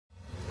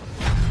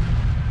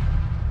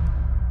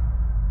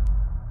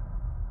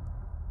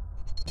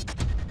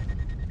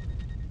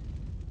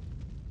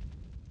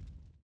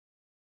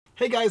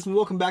Hey guys, and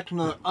welcome back to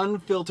another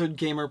Unfiltered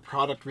Gamer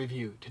product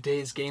review.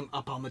 Today's game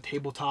up on the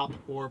tabletop,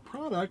 or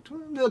product,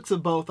 mix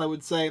of both I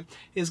would say,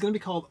 is going to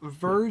be called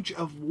Verge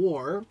of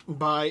War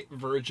by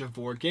Verge of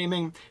War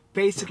Gaming.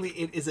 Basically,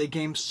 it is a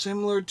game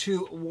similar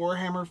to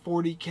Warhammer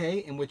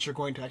 40k, in which you're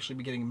going to actually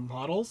be getting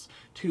models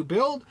to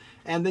build,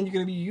 and then you're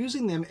going to be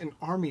using them in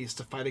armies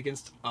to fight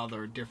against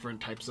other different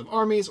types of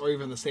armies, or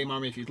even the same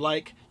army if you'd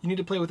like. You need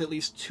to play with at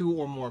least 2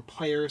 or more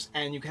players,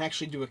 and you can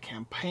actually do a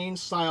campaign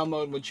style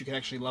mode, in which you can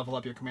actually level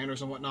up your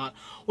commanders and whatnot,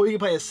 or you can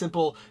play a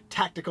simple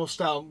tactical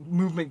style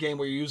movement game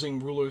where you're using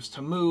rulers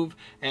to move,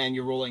 and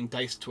you're rolling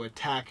dice to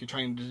attack. You're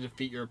trying to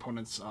defeat your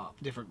opponent's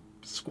different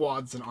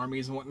squads and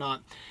armies and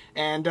whatnot,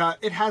 and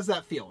it has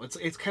that feel.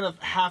 It's kind of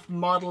half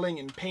modeling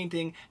and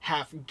painting,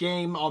 half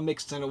game, all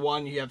mixed into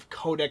one. You have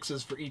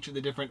codexes for each of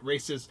the different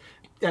races,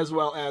 as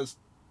well as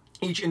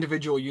each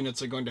individual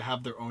units are going to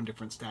have their own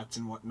different stats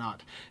and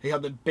whatnot. They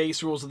have the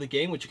base rules of the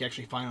game, which you can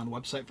actually find on the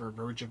website for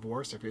Verge of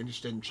War, so if you're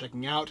interested in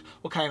checking out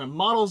what kind of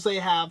models they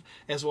have,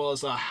 as well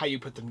as how you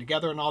put them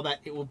together and all that,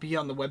 it will be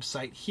on the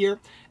website here.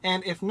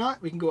 And if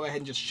not, we can go ahead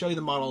and just show you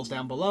the models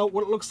down below,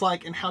 what it looks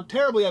like, and how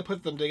terribly I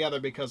put them together,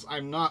 because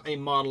I'm not a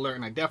modeler,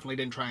 and I definitely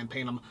didn't try and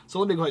paint them. So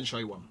let me go ahead and show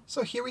you one.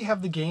 So here we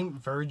have the game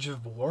Verge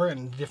of War,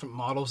 and the different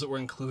models that were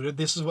included.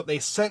 This is what they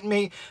sent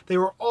me. They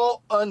were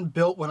all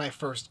unbuilt when I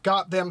first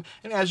got them,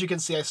 and as you can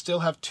see, I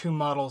still have 2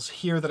 models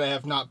here that I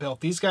have not built.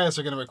 These guys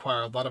are going to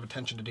require a lot of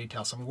attention to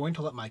detail, so I'm going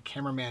to let my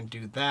cameraman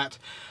do that.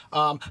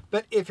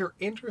 But if you're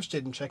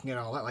interested in checking it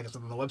all out, like I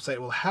said, on the website,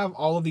 it will have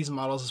all of these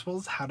models as well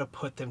as how to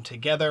put them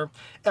together.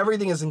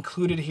 Everything is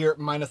included here,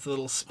 minus the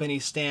little spinny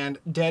stand,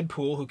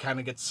 Deadpool, who kind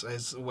of gets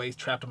his way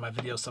trapped in my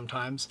videos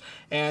sometimes,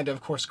 and of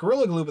course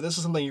Gorilla Glue, but this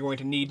is something you're going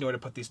to need in order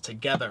to put these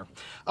together.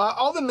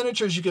 All the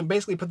miniatures, you can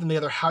basically put them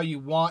together how you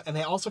want, and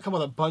they also come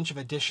with a bunch of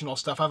additional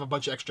stuff. I have a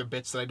bunch of extra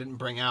bits that I didn't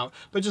bring out,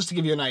 but just to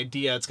give you an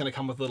idea, it's going to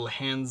come with little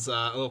hands,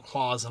 little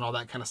claws and all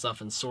that kind of stuff,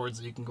 and swords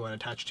that you can go and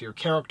attach to your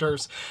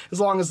characters. As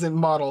long as the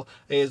model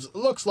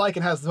looks like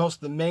it has most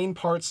of the main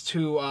parts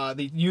to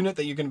the unit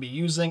that you're going to be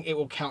using, it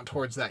will count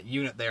towards that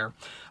unit there.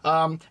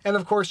 And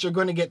of course, you're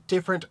going to get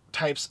different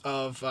types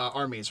of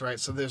armies, right?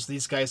 So there's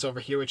these guys over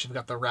here, which have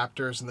got the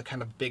raptors and the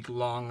kind of big,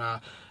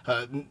 long,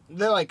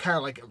 they're like kind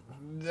of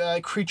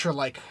like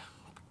creature-like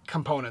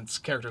components,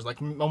 characters,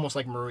 like almost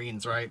like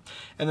Marines, right?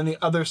 And then the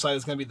other side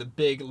is going to be the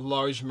big,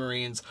 large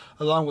Marines,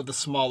 along with the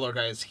smaller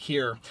guys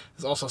here.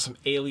 There's also some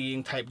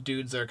alien type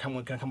dudes that are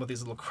going to come with these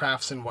little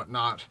crafts and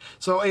whatnot.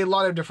 So a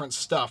lot of different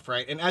stuff,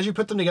 right? And as you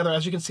put them together,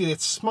 as you can see,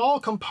 it's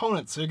small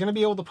components, so you're going to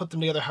be able to put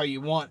them together how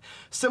you want.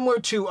 Similar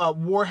to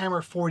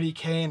Warhammer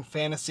 40k and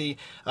fantasy,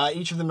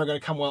 each of them are going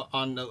to come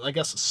on, I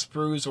guess,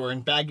 sprues or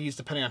in baggies,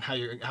 depending on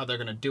how they're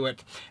going to do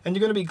it. And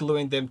you're going to be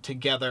gluing them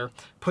together,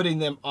 putting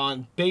them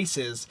on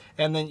bases,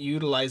 and then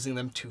utilizing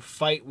them to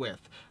fight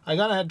with. I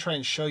got ahead and try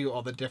and show you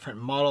all the different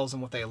models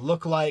and what they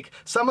look like.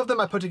 Some of them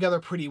I put together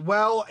pretty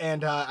well,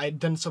 and I'd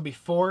done so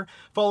before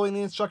following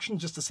the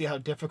instructions just to see how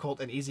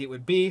difficult and easy it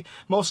would be.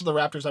 Most of the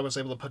Raptors I was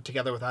able to put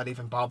together without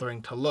even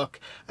bothering to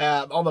look.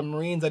 All the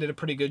Marines I did a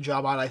pretty good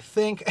job on, I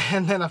think.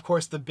 And then of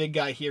course the big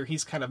guy here,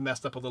 he's kind of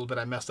messed up a little bit.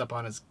 I messed up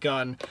on his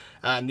gun,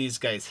 and these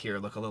guys here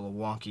look a little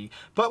wonky.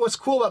 But what's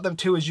cool about them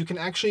too is you can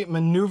actually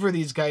maneuver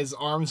these guys'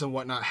 arms and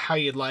whatnot how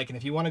you'd like, and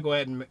if you want to go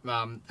ahead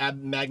and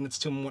add magnets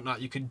to them and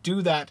whatnot, you could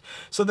do that,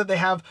 so that they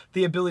have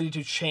the ability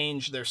to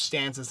change their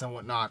stances and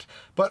whatnot.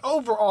 But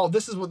overall,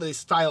 this is what the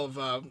style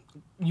of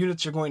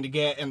units you're going to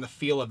get and the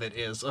feel of it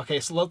is.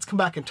 Okay, so let's come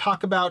back and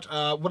talk about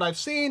what I've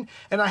seen.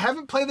 And I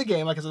haven't played the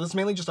game. Like I said, this is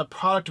mainly just a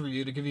product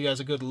review to give you guys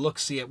a good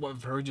look-see at what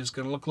Verge is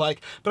going to look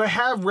like. But I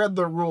have read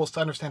the rules to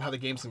understand how the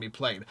game's going to be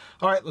played.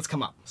 All right, let's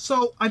come up.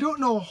 So I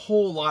don't know a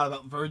whole lot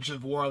about Verge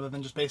of War other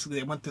than just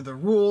basically I went through the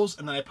rules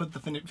and then I put the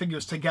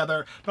figures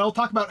together. But I'll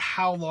talk about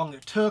how long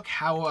it took,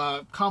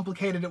 how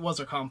complicated it was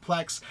or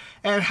complex,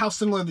 and how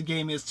similar the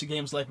game is to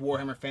games like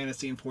Warhammer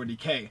Fantasy and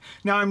 40k.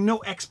 Now, I'm no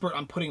expert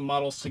on putting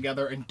models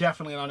together, and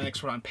definitely not an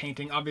expert on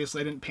painting. Obviously,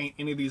 I didn't paint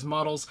any of these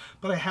models,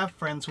 but I have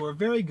friends who are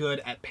very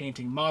good at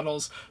painting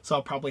models, so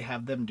I'll probably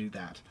have them do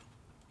that.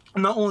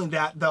 Not only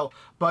that, though,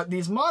 but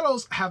these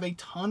models have a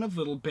ton of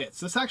little bits.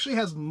 This actually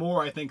has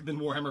more, I think, than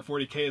Warhammer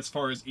 40k as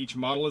far as each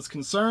model is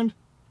concerned,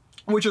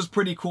 which is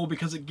pretty cool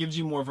because it gives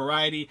you more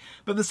variety,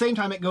 but at the same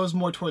time it goes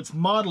more towards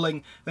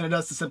modeling than it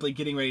does to simply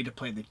getting ready to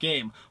play the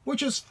game,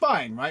 which is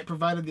fine, right?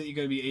 Provided that you're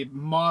going to be a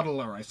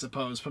modeler, I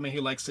suppose, for me who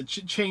likes to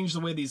change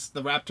the way the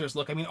Raptors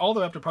look. I mean, all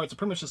the Raptor parts are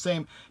pretty much the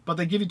same, but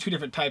they give you 2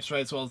 different types,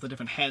 right, as well as the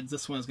different heads.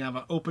 This one is going to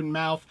have an open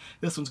mouth,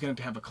 this one's going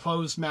to have a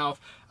closed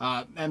mouth,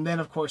 and then,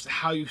 of course,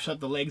 how you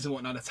shut the legs and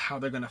whatnot, it's how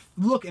they're going to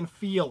look and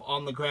feel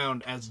on the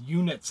ground as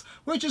units,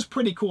 which is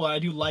pretty cool, and I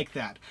do like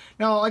that.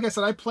 Now, like I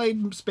said, I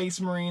played Space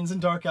Marines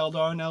and Dark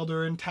Eldar and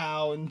Elder and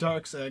Tau and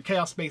Darks,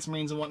 Chaos Space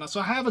Marines and whatnot. So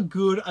I have a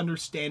good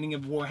understanding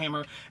of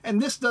Warhammer,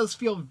 and this does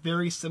feel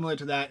very similar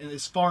to that. And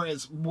as far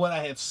as what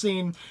I have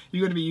seen,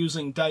 you're going to be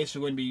using dice,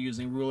 you're going to be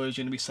using rulers,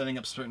 you're going to be setting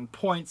up certain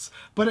points,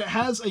 but it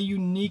has a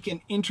unique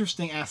and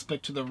interesting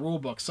aspect to the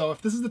rulebook. So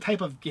if this is the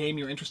type of game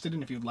you're interested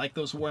in, if you like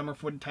those Warhammer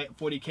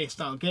 40k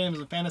style games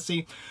and fantasy,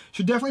 you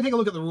should definitely take a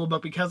look at the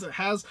rulebook, because it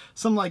has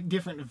some like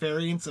different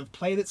variants of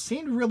play that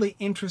seemed really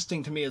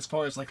interesting to me as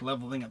far as like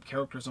leveling up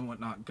characters and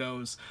whatnot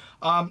goes.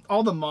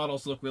 All the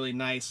models look really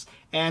nice,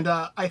 and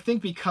I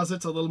think because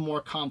it's a little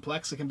more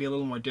complex, it can be a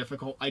little more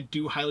difficult. I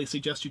do highly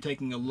suggest you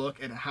taking a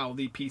look at how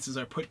the pieces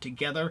are put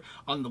together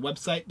on the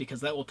website,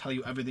 because that will tell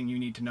you everything you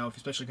need to know if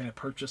you're especially going to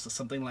purchase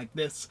something like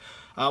this.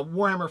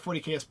 Warhammer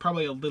 40k is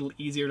probably a little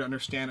easier to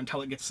understand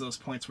until it gets to those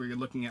points where you're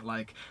looking at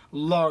like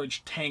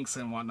large tanks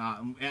and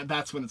whatnot, and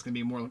that's when it's going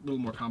to be a little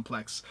more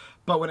complex.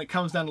 But when it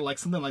comes down to like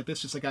something like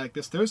this, just a guy like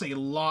this, there's a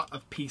lot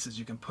of pieces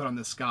you can put on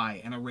this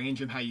guy and arrange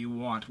him how you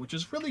want, which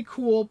is really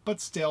cool, but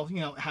still,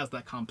 you know, it has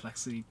that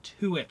complexity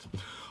to it.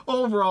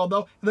 Overall,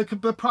 though, the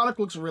product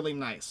looks really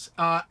nice.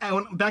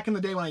 Back in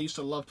the day when I used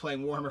to love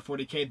playing Warhammer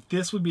 40k,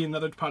 this would be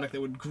another product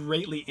that would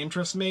greatly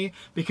interest me,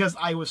 because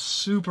I was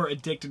super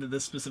addicted to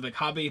this specific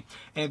hobby.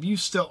 And if you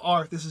still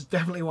are, this is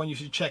definitely one you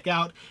should check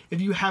out.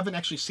 If you haven't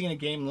actually seen a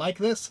game like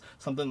this,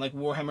 something like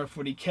Warhammer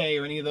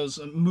 40k or any of those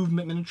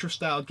movement miniature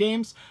style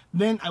games,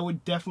 then I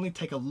would definitely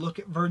take a look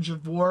at Verge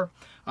of War.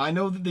 I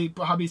know that the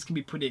hobbies can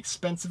be pretty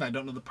expensive. I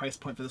don't know the price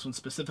point for this one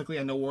specifically.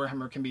 I know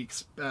Warhammer can be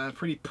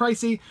pretty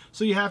pricey,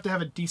 so you have to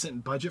have a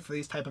decent budget for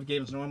these type of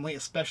games normally,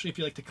 especially if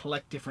you like to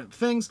collect different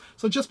things,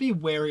 so just be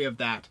wary of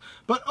that.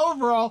 But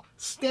overall,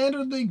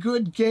 standardly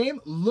good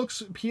game, looks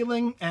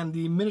appealing, and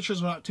the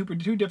miniatures were not too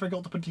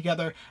difficult to put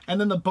together,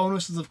 and then the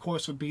bonuses, of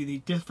course, would be the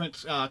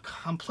different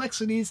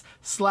complexities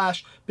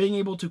 / being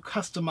able to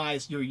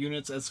customize your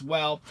units as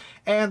well,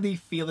 and the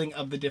feeling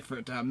of the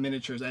different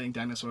miniatures, adding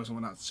dinosaurs and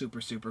whatnot.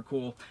 Super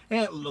cool,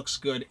 and it looks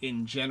good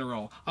in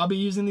general. I'll be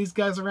using these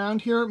guys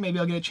around here. Maybe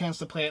I'll get a chance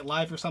to play it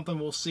live or something.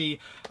 We'll see,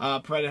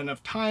 provided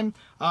enough time.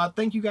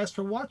 Thank you guys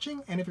for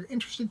watching, and if you're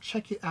interested,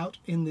 check it out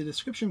in the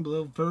description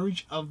below,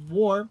 Verge of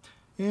War,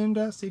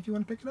 and see if you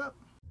want to pick it up.